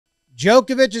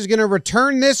Djokovic is going to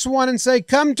return this one and say,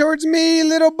 come towards me,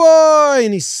 little boy.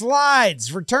 And he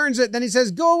slides, returns it. Then he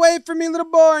says, go away from me, little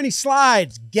boy. And he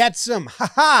slides, gets him.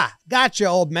 Ha ha. Gotcha,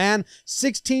 old man.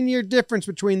 16-year difference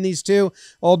between these two.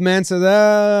 Old man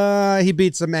says, he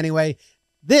beats him anyway.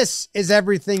 This is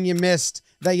everything you missed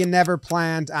that you never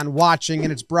planned on watching,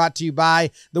 and it's brought to you by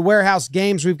the Warehouse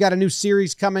Games. We've got a new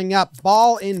series coming up.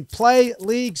 Ball in Play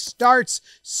League starts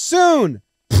soon.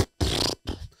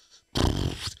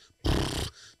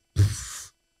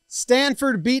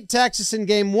 Stanford beat Texas in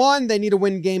game 1. They need to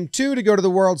win game 2 to go to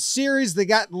the World Series. They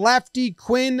got lefty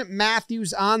Quinn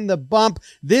Matthews on the bump.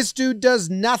 This dude does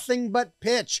nothing but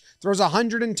pitch. Throws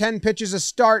 110 pitches a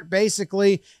start,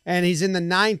 basically, and he's in the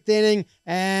 9th inning,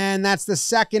 and that's the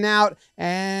 2nd out,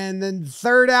 and then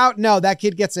 3rd out. No, that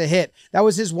kid gets a hit. That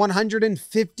was his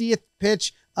 150th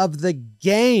pitch of the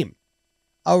game.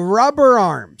 A rubber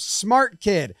arm. Smart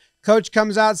kid. Coach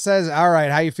comes out, says, all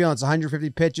right, how you feeling? It's 150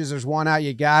 pitches. There's 1 out.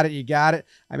 You got it. You got it.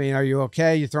 I mean, are you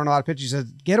okay? You're throwing a lot of pitches. He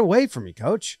says, get away from me,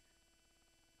 coach.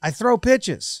 I throw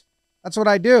pitches. That's what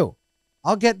I do.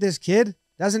 I'll get this kid.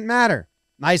 Doesn't matter.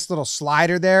 Nice little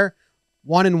slider there.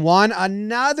 1-1.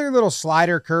 Another little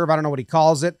slider curve. I don't know what he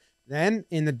calls it. Then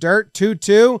in the dirt,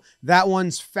 2-2. That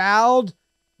one's fouled.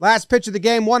 Last pitch of the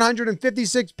game,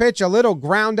 156 pitch. A little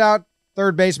ground out.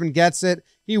 Third baseman gets it.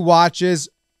 He watches.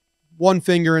 1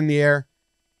 finger in the air.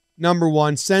 Number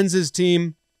 1 sends his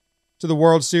team to the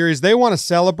World Series. They want to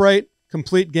celebrate.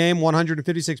 Complete game,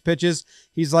 156 pitches.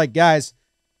 He's like, guys,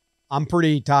 I'm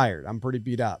pretty tired. I'm pretty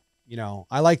beat up. You know,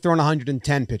 I like throwing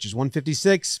 110 pitches.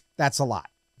 156, that's a lot.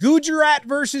 Gujarat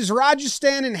versus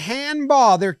Rajasthan in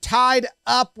handball. They're tied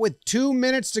up with 2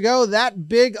 minutes to go. That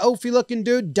big oafy-looking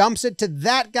dude dumps it to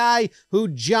that guy who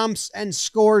jumps and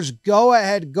scores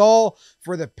go-ahead goal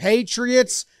for the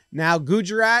Patriots. Now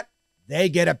Gujarat, they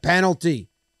get a penalty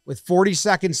with 40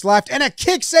 seconds left and a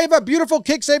kick save, a beautiful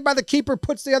kick save by the keeper,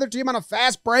 puts the other team on a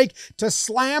fast break to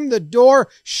slam the door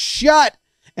shut.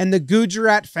 And the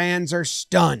Gujarat fans are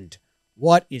stunned.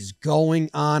 What is going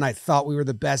on? I thought we were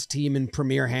the best team in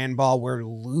Premier Handball. We're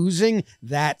losing.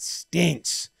 That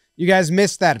stinks. You guys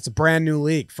missed that. It's a brand new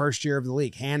league. First year of the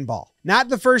league, handball. Not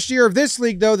the first year of this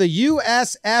league, though. The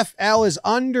USFL is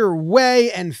underway,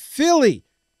 and Philly,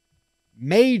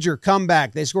 major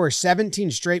comeback. They score 17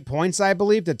 straight points, I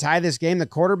believe, to tie this game. The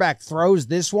quarterback throws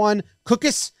this one,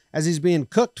 Cookus, as he's being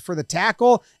cooked for the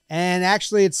tackle. And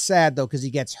actually, it's sad, though, because he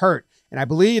gets hurt. And I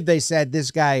believe they said this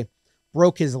guy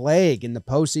broke his leg in the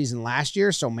postseason last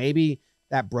year, so maybe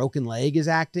that broken leg is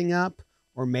acting up,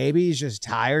 or maybe he's just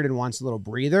tired and wants a little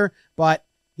breather. But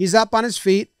he's up on his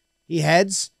feet. He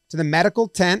heads to the medical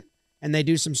tent, and they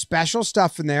do some special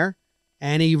stuff in there.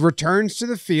 And he returns to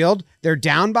the field. They're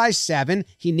down by 7.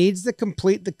 He needs to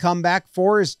complete the comeback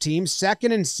for his team.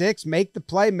 2nd and 6. Make the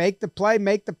play, make the play,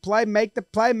 make the play, make the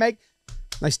play, make.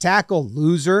 Nice tackle,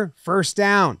 loser. First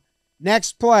down.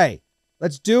 Next play.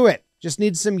 Let's do it. Just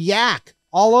need some yak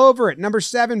all over it. Number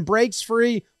 7 breaks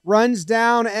free, runs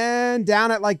down, and down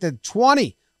at like the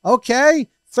 20. Okay.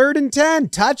 3rd and 10.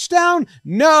 Touchdown?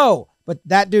 No. But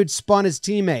that dude spun his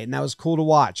teammate, and that was cool to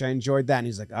watch. I enjoyed that. And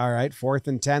he's like, all right, 4th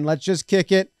and 10. Let's just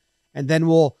kick it, and then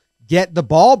we'll get the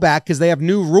ball back because they have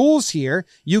new rules here.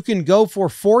 You can go for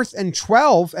 4th and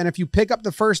 12, and if you pick up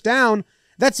the first down,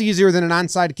 that's easier than an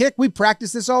onside kick. We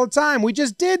practice this all the time. We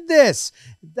just did this.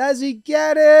 Does he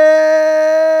get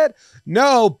it?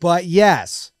 No, but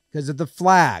yes, because of the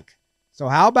flag. So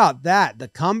how about that? The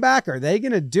comeback, are they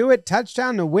going to do it?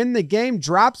 Touchdown to win the game,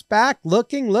 drops back,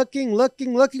 looking.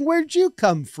 Where'd you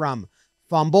come from?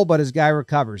 Fumble, but his guy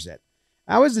recovers it.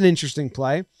 That was an interesting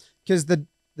play because the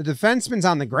defenseman's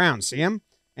on the ground, see him?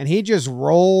 And he just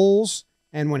rolls,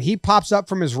 and when he pops up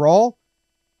from his roll,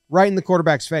 right in the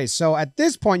quarterback's face. So at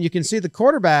this point, you can see the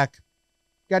quarterback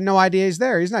got no idea he's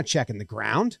there. He's not checking the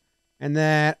ground. And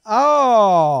then,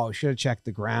 should have checked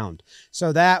the ground.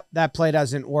 So that play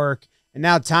doesn't work. And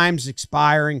now time's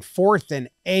expiring. 4th and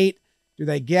 8. Do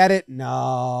they get it? No.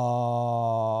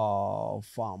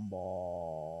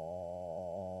 Fumble.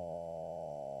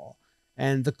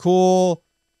 And the cool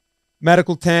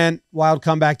medical tent wild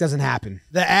comeback doesn't happen.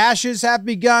 The Ashes have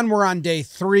begun. We're on day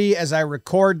 3 as I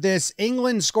record this.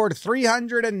 England scored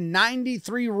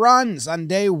 393 runs on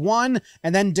day 1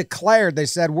 and then declared. They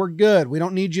said, we're good. We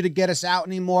don't need you to get us out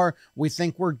anymore. We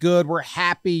think we're good. We're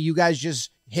happy. You guys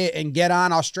just hit and get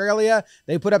on. Australia,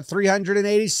 they put up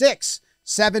 386.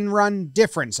 7-run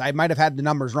difference. I might have had the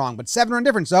numbers wrong, but 7-run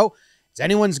difference. So it's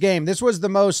anyone's game. This was the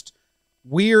most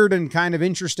weird and kind of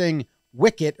interesting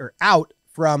wicket or out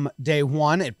from day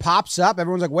 1. It pops up.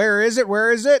 Everyone's like, where is it?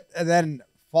 Where is it? And then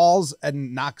falls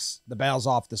and knocks the bails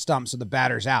off the stump. So the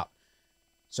batter's out.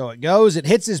 So it goes, it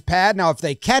hits his pad. Now, if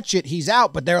they catch it, he's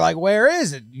out, but they're like, where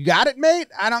is it? You got it, mate?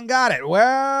 I don't got it. Where?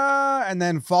 And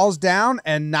then falls down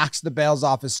and knocks the bails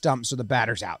off his stump, so the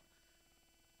batter's out.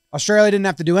 Australia didn't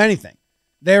have to do anything.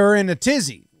 They were in a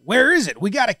tizzy. Where is it? We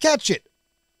got to catch it.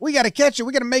 We got to catch it.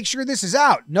 We got to make sure this is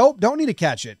out. Nope, don't need to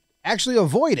catch it. Actually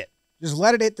avoid it. Just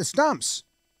let it hit the stumps.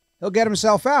 He'll get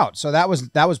himself out. So that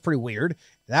was pretty weird.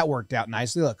 That worked out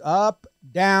nicely. Look, up,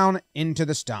 down, into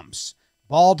the stumps.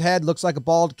 Bald head, looks like a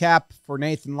bald cap for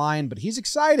Nathan Lyon, but he's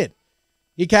excited.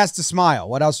 He casts a smile.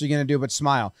 What else are you going to do but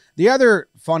smile? The other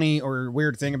funny or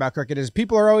weird thing about cricket is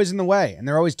people are always in the way, and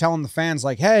they're always telling the fans,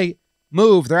 like, hey,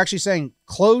 move. They're actually saying,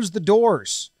 close the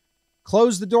doors.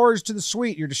 Close the doors to the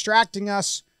suite. You're distracting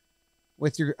us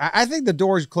with your... I think the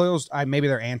doors closed. Maybe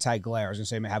they're anti-glare. I was going to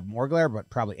say they may have more glare, but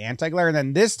probably anti-glare. And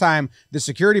then this time, the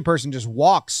security person just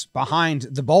walks behind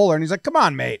the bowler, and he's like, come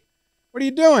on, mate. What are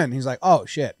you doing? He's like, oh,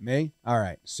 shit, me? All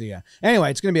right, see ya.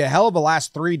 Anyway, it's going to be a hell of a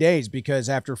last 3 days because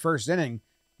after first and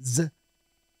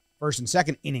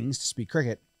second innings, to speak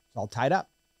cricket, it's all tied up.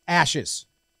 Ashes.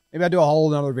 Maybe I'll do a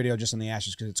whole other video just on the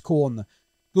Ashes because it's cool. And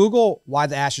Google why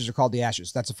the Ashes are called the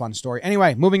Ashes. That's a fun story.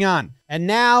 Anyway, moving on. And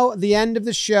now the end of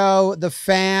the show, the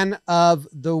fan of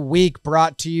the week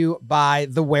brought to you by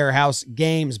the Warehouse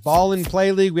Games. Ball and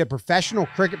Play League. We have professional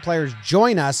cricket players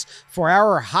join us for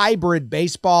our hybrid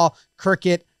baseball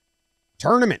cricket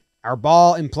tournament. Our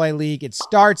Ball and Play League. It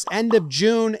starts end of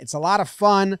June. It's a lot of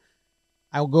fun.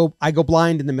 I go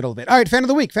blind in the middle of it. All right, fan of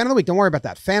the week. Fan of the week. Don't worry about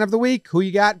that. Fan of the week. Who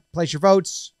you got? Place your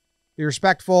votes. Be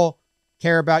respectful.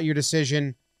 Care about your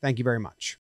decision. Thank you very much.